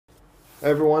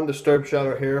Everyone,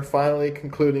 DisturbedShadow here, finally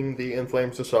concluding the In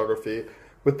Flames discography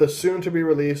with the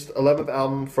soon-to-be-released 11th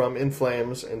album from In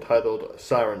Flames entitled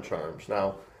Siren Charms.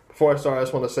 Now, before I start, I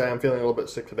just want to say I'm feeling a little bit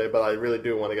sick today, but I really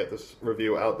do want to get this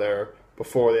review out there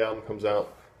before the album comes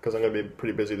out, because I'm going to be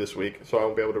pretty busy this week, so I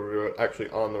won't be able to review it actually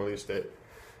on the release date.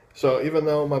 So even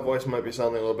though my voice might be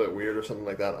sounding a little bit weird or something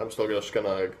like that, I'm still just going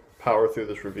to power through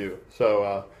this review.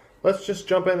 So let's just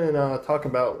jump in and talk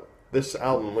about this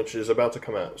album, which is about to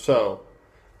come out. So,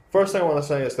 first thing I want to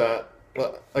say is that,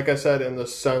 like I said in the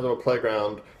Sounds of a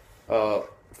Playground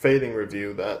Fading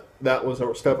review, that was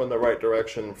a step in the right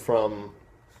direction from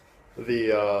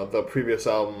the previous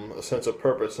album, A Sense of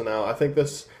Purpose. And now I think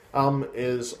this album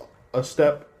is a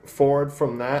step forward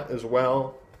from that as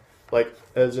well, like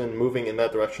as in moving in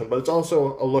that direction. But it's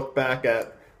also a look back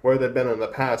at where they've been in the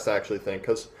past, I actually think,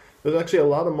 because there's actually a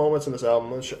lot of moments in this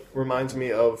album which reminds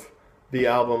me of the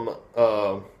album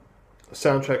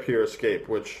Soundtrack to Your Escape,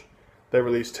 which they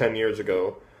released 10 years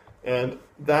ago. And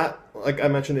that, like I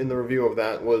mentioned in the review of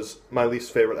that, was my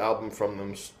least favorite album from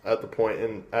them at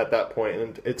that point,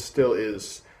 and it still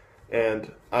is.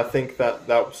 And I think that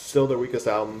was still their weakest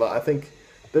album, but I think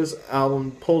this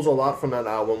album pulls a lot from that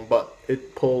album, but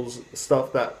it pulls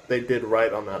stuff that they did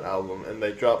right on that album, and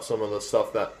they dropped some of the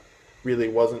stuff that really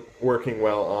wasn't working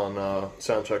well on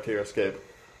Soundtrack to Your Escape.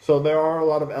 So there are a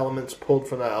lot of elements pulled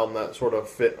from that album that sort of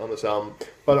fit on this album,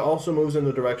 but it also moves in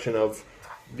the direction of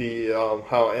the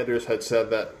how Anders had said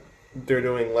that they're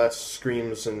doing less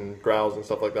screams and growls and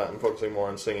stuff like that and focusing more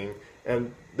on singing.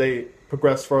 And they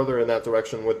progress further in that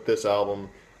direction with this album,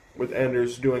 with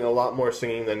Anders doing a lot more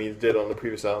singing than he did on the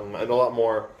previous album, and a lot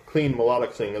more clean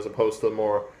melodic singing as opposed to the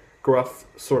more gruff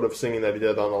sort of singing that he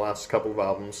did on the last couple of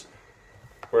albums,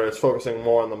 where it's focusing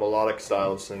more on the melodic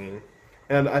style of singing.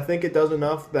 And I think it does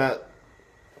enough that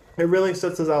it really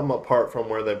sets this album apart from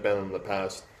where they've been in the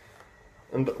past.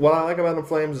 And what I like about In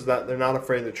Flames is that they're not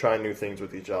afraid to try new things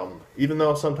with each album. Even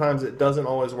though sometimes it doesn't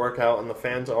always work out and the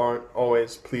fans aren't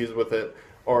always pleased with it,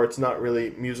 or it's not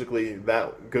really musically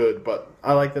that good, but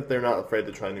I like that they're not afraid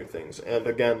to try new things. And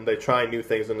again, they try new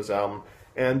things in this album,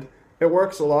 and it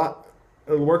works a lot.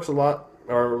 It works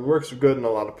good in a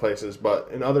lot of places, but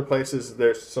in other places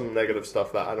there's some negative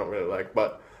stuff that I don't really like.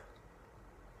 But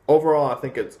overall, I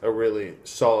think it's a really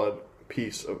solid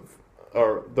piece of,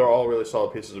 or they're all really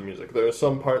solid pieces of music. There are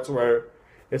some parts where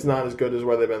it's not as good as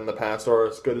where they've been in the past, or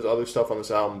as good as other stuff on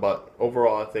this album, but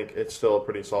overall I think it's still a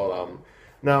pretty solid album.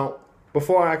 Now,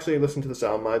 before I actually listened to this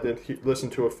album, I did listen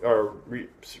to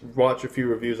watch a few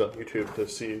reviews on YouTube to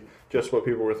see just what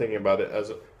people were thinking about it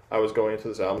as I was going into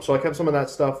this album. So I kept some of that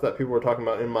stuff that people were talking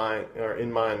about in mind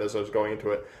as I was going into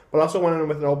it, but I also went in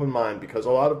with an open mind because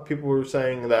a lot of people were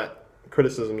saying that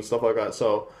criticism and stuff like that.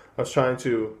 So I was trying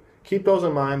to keep those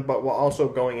in mind, but while also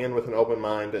going in with an open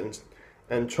mind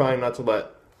and trying not to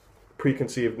let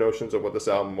preconceived notions of what this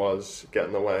album was get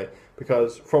in the way.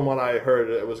 Because from what I heard,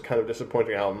 it was a kind of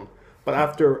disappointing album. But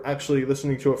after actually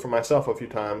listening to it for myself a few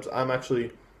times, I'm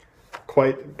actually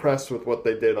quite impressed with what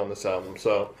they did on this album.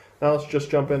 So now let's just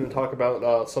jump in and talk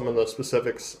about some of the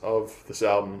specifics of this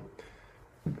album.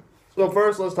 So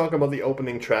first, let's talk about the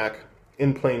opening track,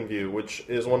 In Plain View, which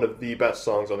is one of the best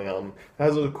songs on the album. It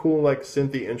has a cool, like,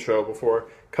 synthy intro before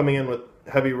coming in with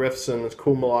heavy riffs and this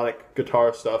cool melodic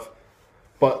guitar stuff.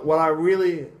 But what I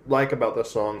really like about this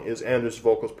song is Anders'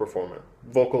 vocal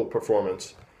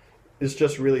performance. It's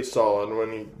just really solid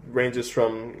when he ranges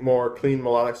from more clean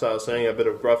melodic style singing, a bit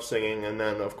of gruff singing, and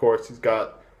then, of course, he's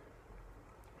got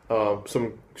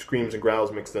some screams and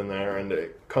growls mixed in there, and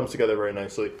it comes together very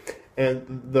nicely.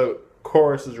 And the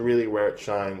chorus is really where it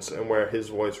shines and where his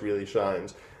voice really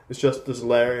shines. It's just this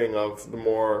layering of the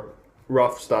more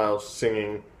rough style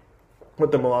singing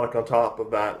with the melodic on top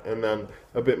of that, and then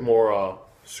a bit more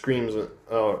screams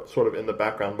sort of in the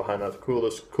background behind that.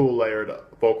 This cool layered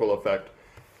vocal effect.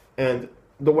 And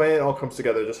the way it all comes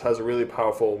together just has really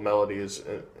powerful melodies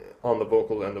on the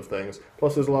vocal end of things.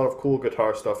 Plus there's a lot of cool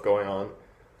guitar stuff going on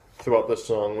throughout this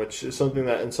song, which is something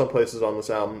that in some places on this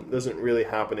album isn't really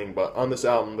happening, but on this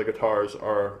album the guitars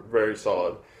are very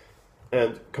solid.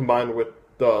 And combined with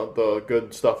the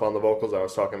good stuff on the vocals I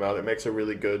was talking about, it makes a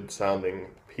really good sounding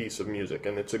piece of music,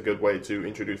 and it's a good way to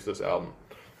introduce this album.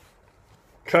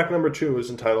 Track number 2 is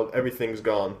entitled Everything's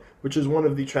Gone, which is one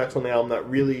of the tracks on the album that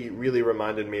really, really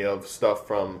reminded me of stuff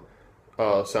from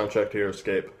Soundtrack to Your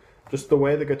Escape. Just the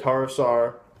way the guitarists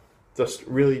are, just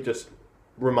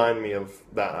remind me of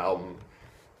that album.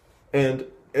 And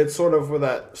it's sort of with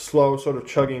that slow, sort of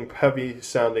chugging, heavy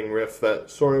sounding riff that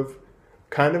sort of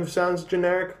kind of sounds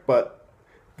generic, but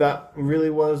that really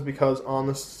was because on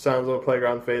the Sounds of a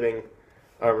Playground Soundtrack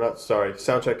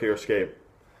to Your Escape,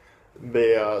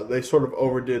 they sort of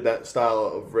overdid that style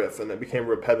of riff, and it became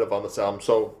repetitive on this album.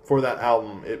 So for that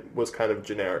album, it was kind of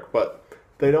generic, but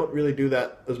they don't really do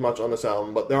that as much on this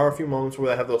album. But there are a few moments where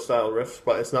they have those style riffs,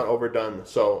 but it's not overdone.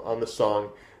 So on this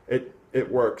song,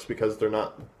 it works because they're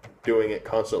not doing it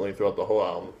constantly throughout the whole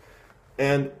album.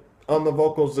 And on the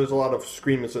vocals, there's a lot of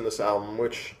screams in this album,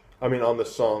 on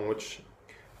this song, which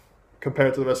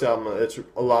compared to the rest of the album, it's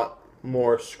a lot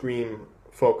more scream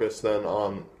focused than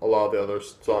on a lot of the other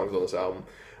songs on this album,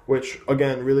 which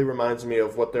again really reminds me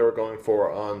of what they were going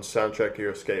for on Soundtrack to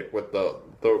Your Escape, with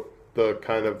the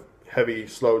kind of heavy,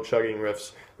 slow chugging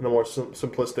riffs and the more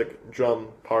simplistic drum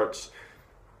parts,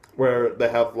 where they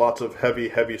have lots of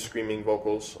heavy screaming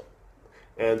vocals.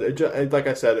 And like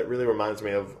I said, it really reminds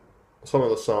me of some of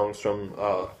the songs from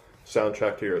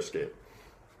Soundtrack to Your Escape.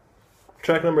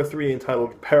 Track number 3,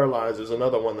 entitled Paralyzed, is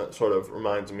another one that sort of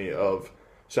reminds me of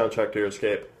Soundtrack to Your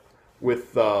Escape,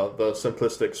 with the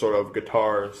simplistic sort of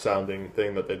guitar sounding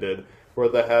thing that they did, where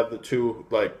they have the two,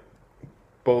 like,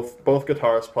 both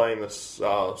guitarists playing this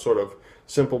sort of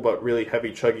simple but really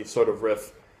heavy, chuggy sort of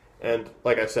riff. And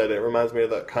like I said, it reminds me of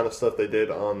that kind of stuff they did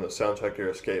on the Soundtrack to Your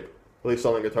Escape, at least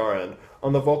on the guitar end.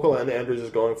 On the vocal end, Anders is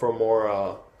going for a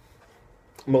more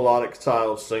melodic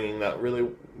style of singing that really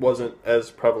wasn't as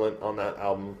prevalent on that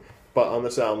album, but on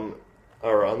this album,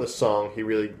 or on this song, he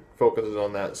really focuses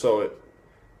on that. So it,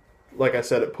 like I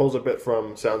said, it pulls a bit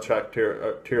from Soundtrack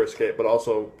to Your Escape, but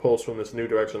also pulls from this new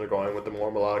direction they're going with the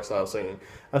more melodic style singing.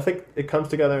 I think it comes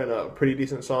together in a pretty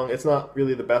decent song. It's not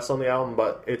really the best on the album,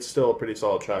 but it's still a pretty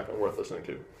solid track and worth listening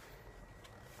to.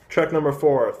 Track number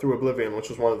 4, Through Oblivion, which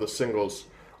was one of the singles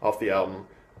off the album,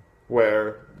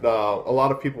 where a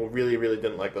lot of people really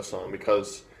didn't like the song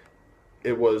because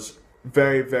it was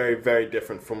very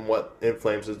different from what In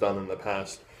Flames has done in the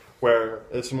past, where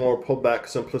it's more pulled back,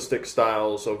 simplistic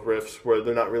styles of riffs where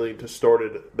they're not really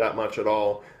distorted that much at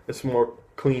all. It's more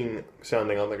clean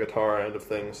sounding on the guitar end of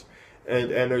things.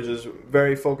 And Anders is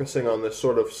very focusing on this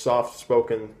sort of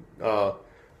soft-spoken,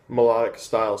 melodic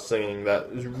style singing that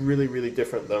is really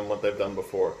different than what they've done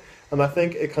before. And I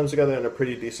think it comes together in a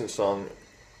pretty decent song.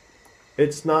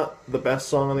 It's not the best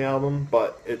song on the album,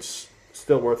 but it's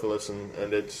still worth a listen,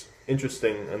 and it's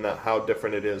interesting in that how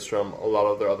different it is from a lot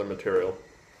of their other material.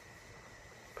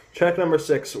 Track number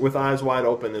 6, With Eyes Wide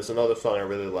Open, is another song I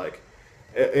really like.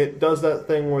 It does that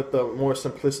thing with the more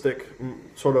simplistic,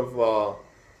 sort of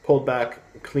pulled back,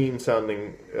 clean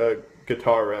sounding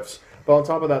guitar riffs. But on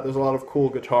top of that, there's a lot of cool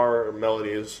guitar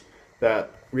melodies that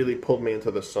really pulled me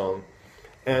into this song.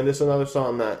 And it's another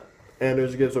song that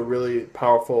Anders gives a really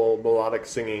powerful melodic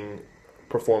singing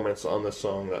performance on this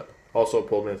song that also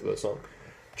pulled me into this song.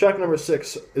 Track number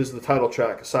 6 is the title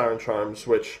track, Siren Charms,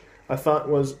 which I thought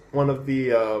was one of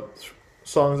the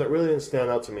songs that really didn't stand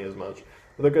out to me as much.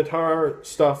 The guitar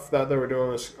stuff that they were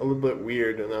doing was a little bit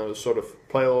weird, and I was sort of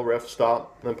play a little riff,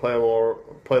 stop, then play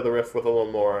the riff with a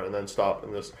little more, and then stop,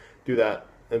 and just do that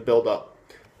and build up.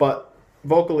 But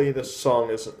vocally, this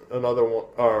song is another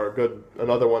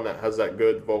one that has that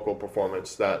good vocal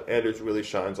performance that Anders really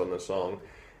shines on this song,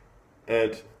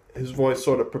 and his voice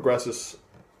sort of progresses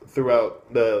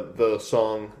throughout the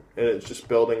song, and it's just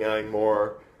building, adding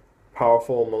more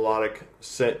powerful melodic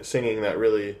singing that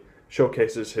really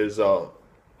showcases his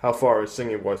how far his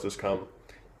singing voice has come.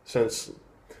 Since,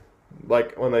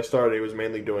 like, when they started, he was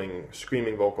mainly doing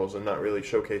screaming vocals and not really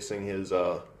showcasing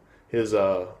his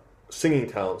singing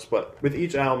talents. But with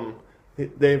each album,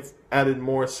 they've added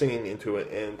more singing into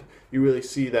it, and you really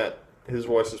see that his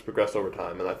voice has progressed over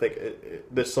time. And I think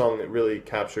this song, it really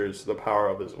captures the power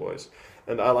of his voice.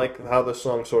 And I like how this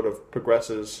song sort of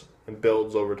progresses and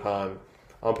builds over time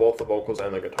on both the vocals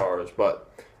and the guitars.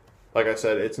 But like I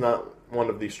said, it's not one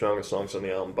of the strongest songs on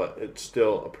the album, but it's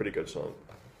still a pretty good song.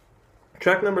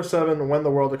 Track number 7, When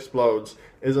the World Explodes,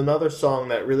 is another song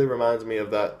that really reminds me of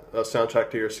that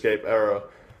Soundtrack to Your Escape era,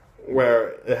 where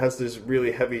it has these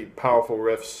really heavy, powerful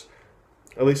riffs,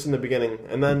 at least in the beginning,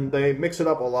 and then they mix it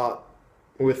up a lot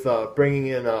with bringing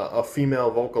in a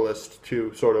female vocalist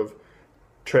to sort of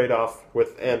trade off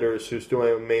with Anders, who's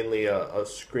doing mainly a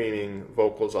screaming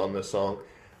vocals on this song.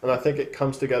 And I think it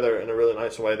comes together in a really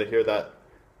nice way to hear that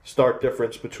stark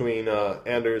difference between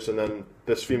Anders and then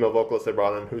this female vocalist they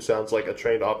brought in, who sounds like a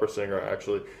trained opera singer,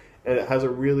 actually. And it has a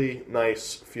really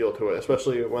nice feel to it,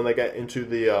 especially when they get into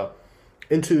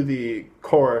the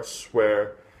chorus,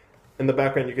 where in the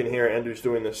background you can hear Anders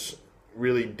doing this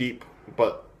really deep,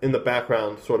 but in the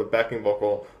background, sort of backing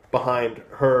vocal behind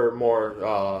her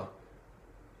more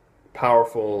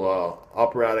powerful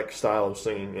operatic style of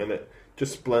singing, and it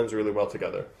just blends really well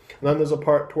together. And then there's a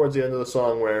part towards the end of the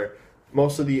song where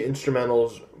most of the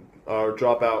instrumentals or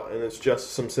drop out, and it's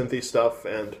just some synthy stuff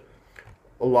and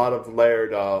a lot of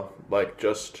layered, like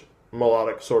just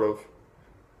melodic sort of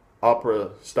opera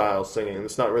style singing.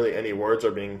 It's not really any words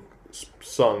are being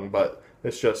sung, but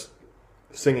it's just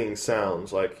singing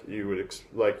sounds like you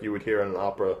would hear in an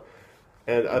opera.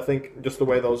 And I think just the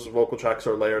way those vocal tracks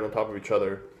are layered on top of each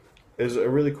other is a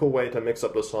really cool way to mix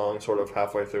up the song sort of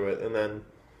halfway through it, and then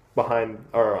behind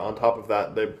or on top of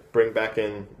that they bring back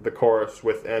in the chorus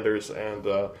with Anders and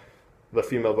the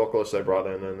female vocalist they brought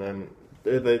in, and then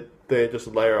they just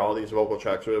layer all these vocal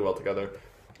tracks really well together.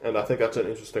 And I think that's an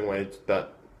interesting way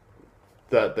that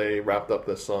they wrapped up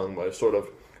this song by sort of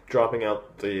dropping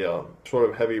out the sort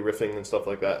of heavy riffing and stuff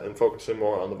like that and focusing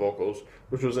more on the vocals,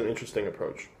 which was an interesting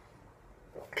approach.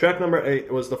 Track number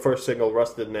 8 was the first single,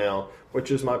 Rusted Nail,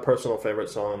 which is my personal favorite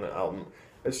song on the album.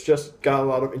 It's just got a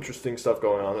lot of interesting stuff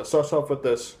going on. It starts off with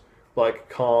this like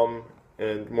calm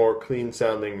and more clean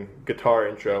sounding guitar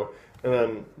intro, and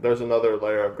then there's another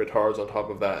layer of guitars on top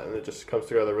of that, and it just comes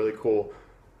together really cool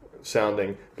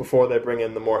sounding before they bring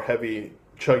in the more heavy,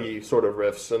 chuggy sort of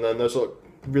riffs. And then there's a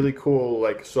really cool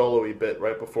like solo-y bit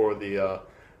right before the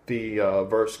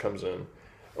verse comes in.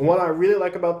 And what I really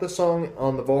like about this song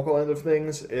on the vocal end of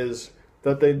things is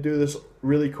that they do this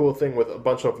really cool thing with a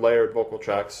bunch of layered vocal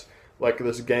tracks, like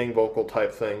this gang vocal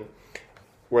type thing,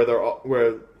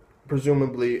 where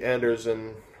presumably Anders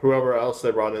and whoever else they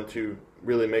brought in to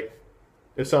really make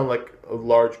it sound like a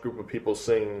large group of people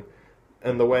singing,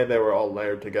 and the way they were all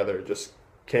layered together just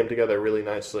came together really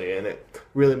nicely, and it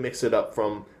really mixed it up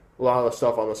from a lot of the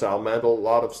stuff on this album and a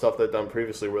lot of stuff they'd done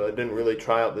previously where they didn't really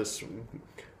try out this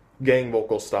gang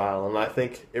vocal style, and I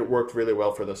think it worked really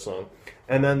well for this song.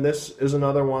 And then this is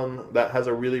another one that has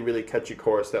a really, really catchy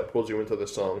chorus that pulls you into the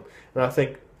song. And I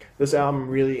think this album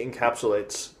really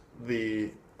encapsulates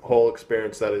the whole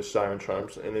experience that is Siren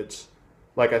Charms, and it's,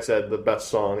 like I said, the best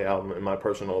song on the album in my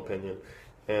personal opinion.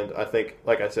 And I think,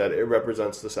 like I said, it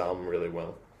represents this album really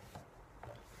well.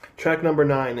 Track number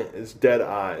 9 is Dead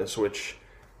Eyes, which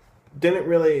didn't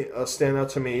really stand out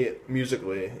to me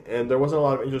musically, and there wasn't a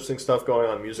lot of interesting stuff going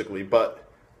on musically, but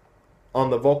on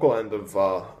the vocal end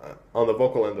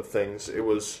of things, it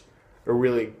was a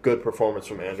really good performance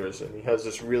from Anders, and he has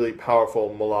this really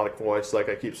powerful melodic voice, like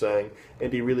I keep saying,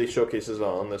 and he really showcases it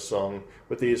on this song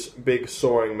with these big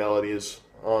soaring melodies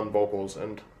on vocals,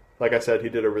 and like I said, he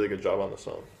did a really good job on the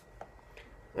song.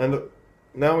 And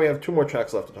now we have 2 more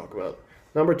tracks left to talk about.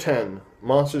 Number 10,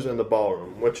 Monsters in the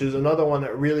Ballroom, which is another one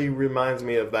that really reminds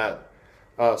me of that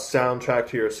soundtrack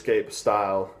to your escape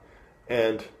style.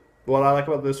 And what I like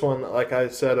about this one, like I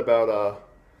said about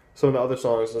some of the other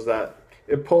songs, is that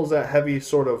it pulls that heavy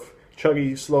sort of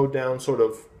chuggy, slowed down, sort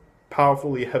of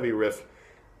powerfully heavy riff.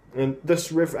 And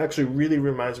this riff actually really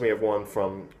reminds me of one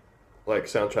from like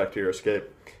Soundtrack to Your Escape,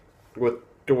 with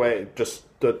the way, just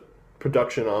the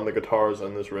production on the guitars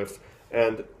on this riff,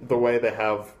 and the way they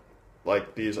have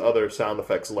like these other sound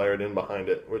effects layered in behind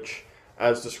it, which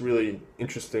adds this really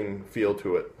interesting feel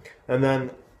to it. And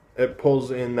then it pulls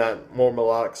in that more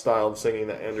melodic style of singing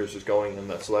that Anders is going in,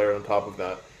 that's layered on top of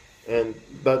that. And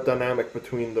that dynamic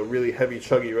between the really heavy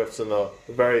chuggy riffs and the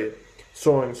very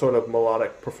soaring sort of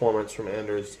melodic performance from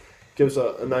Anders gives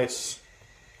a nice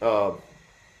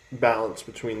balance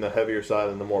between the heavier side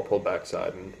and the more pulled back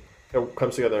side, and it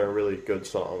comes together in a really good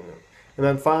song. And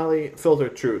then finally,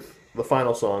 Filtered Truth, the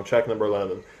final song, track number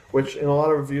 11, which in a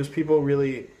lot of reviews people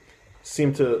really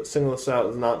seem to single this out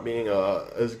as not being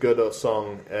as good a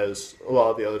song as a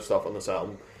lot of the other stuff on this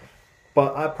album.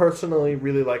 But I personally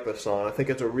really like this song. I think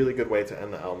it's a really good way to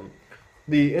end the album.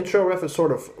 The intro riff is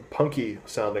sort of punky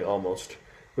sounding almost,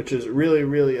 which is really,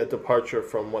 really a departure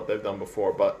from what they've done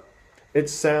before, but it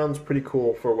sounds pretty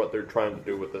cool for what they're trying to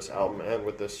do with this album and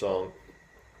with this song.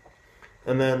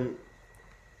 And then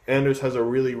Anders has a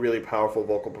really, really powerful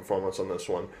vocal performance on this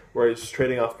one, where he's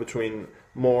trading off between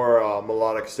more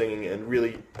melodic singing and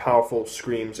really powerful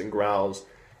screams and growls.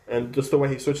 And just the way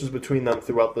he switches between them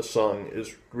throughout the song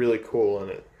is really cool,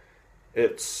 and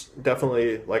it's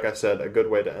definitely, like I said, a good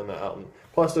way to end the album.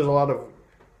 Plus, there's a lot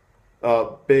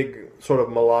of big sort of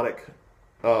melodic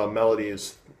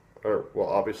melodies, or, well,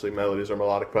 obviously melodies are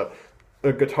melodic, but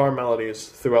guitar melodies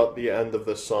throughout the end of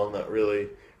this song that really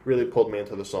pulled me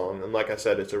into the song. And like I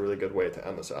said, it's a really good way to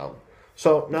end this album.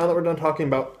 So now that we're done talking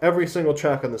about every single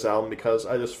track on this album, because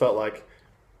I just felt like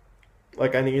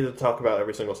I needed to talk about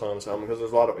every single song on this album, because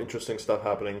there's a lot of interesting stuff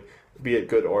happening, be it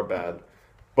good or bad.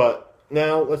 But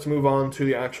now let's move on to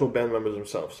the actual band members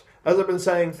themselves. As I've been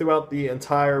saying throughout the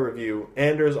entire review,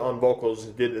 Anders on vocals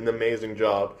did an amazing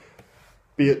job,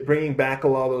 be it bringing back a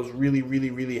lot of those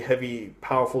really heavy,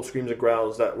 powerful screams and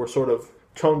growls that were sort of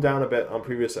toned down a bit on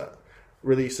previous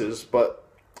releases, but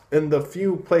in the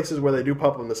few places where they do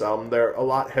pop on this album, they're a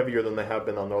lot heavier than they have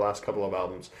been on their last couple of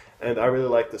albums, and I really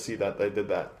like to see that they did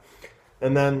that.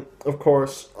 And then, of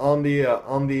course, on the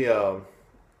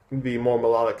more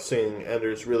melodic singing,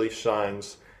 Anders really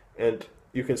shines, and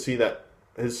you can see that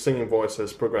his singing voice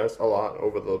has progressed a lot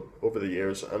over the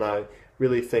years, and I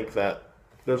really think that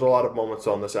there's a lot of moments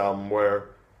on this album where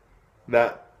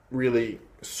that really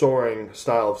soaring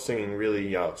style of singing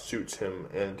really suits him,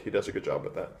 and he does a good job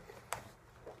with that.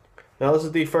 Now, this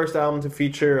is the first album to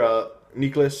feature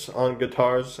Niclas on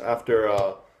guitars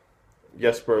after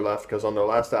Jesper left, because on their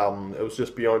last album it was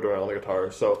just Björn doing all the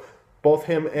guitars. So both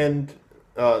him and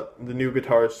the new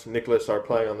guitarist Niclas are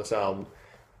playing on this album.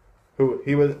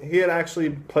 He had actually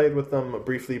played with them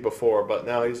briefly before, but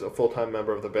now he's a full-time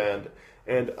member of the band.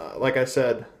 And like I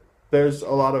said, there's a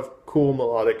lot of cool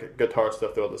melodic guitar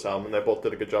stuff throughout this album, and they both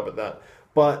did a good job at that.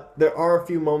 But there are a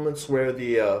few moments where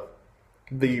the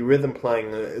rhythm playing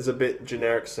is a bit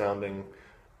generic sounding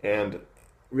and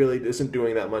really isn't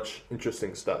doing that much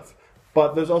interesting stuff.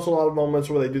 But there's also a lot of moments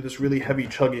where they do this really heavy,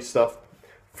 chuggy stuff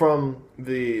from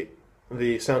the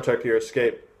Soundtrack to Your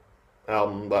Escape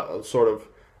album that sort of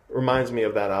reminds me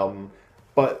of that album.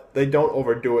 But they don't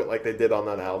overdo it like they did on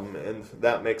that album, and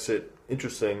that makes it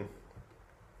interesting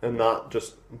and not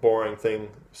just boring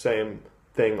same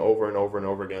thing over and over and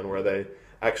over again, where they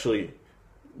actually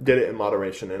did it in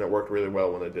moderation, and it worked really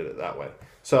well when they did it that way.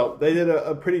 So they did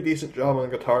a pretty decent job on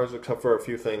the guitars, except for a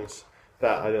few things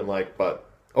that I didn't like, but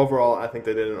overall I think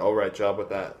they did an alright job with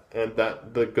that, and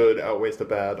that the good outweighs the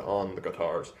bad on the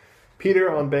guitars. Peter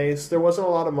on bass, there wasn't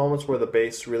a lot of moments where the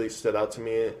bass really stood out to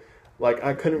me. Like,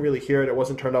 I couldn't really hear it, it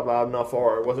wasn't turned up loud enough,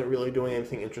 or it wasn't really doing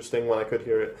anything interesting when I could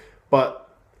hear it, but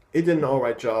it did an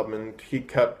alright job, and he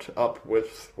kept up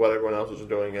with what everyone else was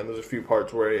doing, and there's a few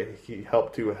parts where he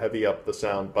helped to heavy up the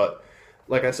sound, but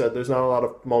like I said, there's not a lot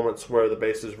of moments where the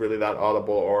bass is really that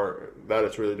audible or that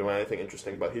it's really doing anything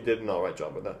interesting, but he did an alright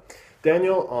job with that.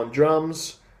 Daniel on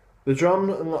drums. The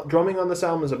drumming on this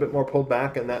album is a bit more pulled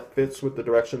back, and that fits with the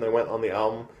direction they went on the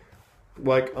album.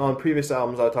 Like on previous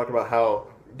albums, I talked about how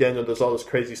Daniel does all this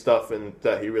crazy stuff and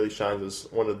that he really shines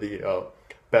as one of the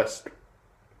best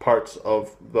parts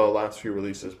of the last few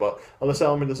releases. But on this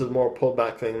album, this is a more pulled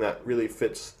back thing that really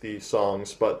fits the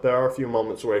songs. But there are a few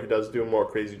moments where he does do more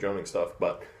crazy drumming stuff.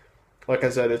 But like I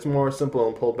said, it's more simple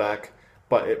and pulled back,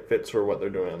 but it fits for what they're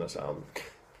doing on this album.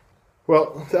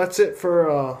 Well, that's it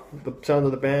for the sound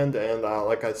of the band, and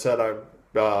like I said,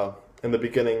 in the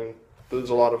beginning,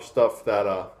 there's a lot of stuff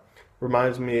that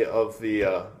reminds me of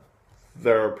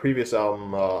their previous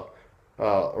album,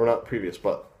 or not previous,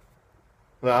 but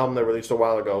the album they released a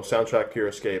while ago, Soundtrack to Your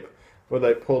Escape, where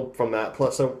they pulled from that,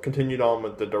 plus they continued on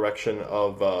with the direction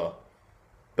of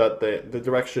the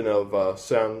direction of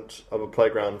Sound of a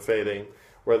Playground Fading,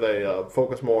 where they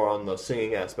focus more on the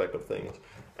singing aspect of things.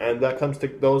 And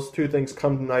those two things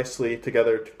come nicely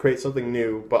together to create something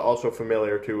new, but also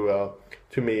familiar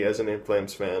to me as an In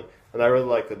Flames fan. And I really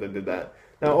like that they did that.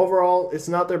 Now, overall, it's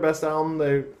not their best album.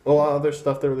 A lot of other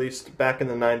stuff they released back in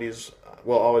the 90s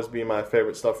will always be my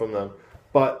favorite stuff from them.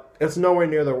 But it's nowhere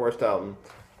near their worst album.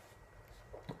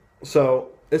 So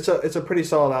it's a pretty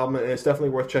solid album, and it's definitely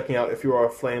worth checking out if you are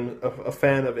a fan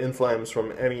of In Flames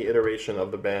from any iteration of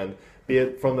the band, be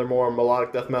it from their more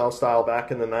melodic death metal style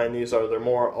back in the 90s or their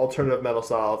more alternative metal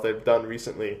style they've done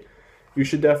recently. You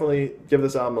should definitely give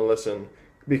this album a listen,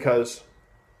 because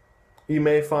you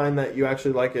may find that you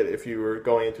actually like it if you were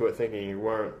going into it thinking you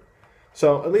weren't.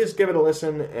 So at least give it a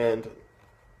listen and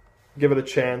give it a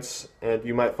chance, and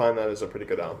you might find that is a pretty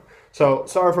good album. So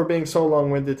sorry for being so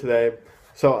long-winded today.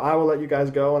 So I will let you guys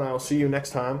go, and I will see you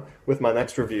next time with my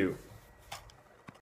next review.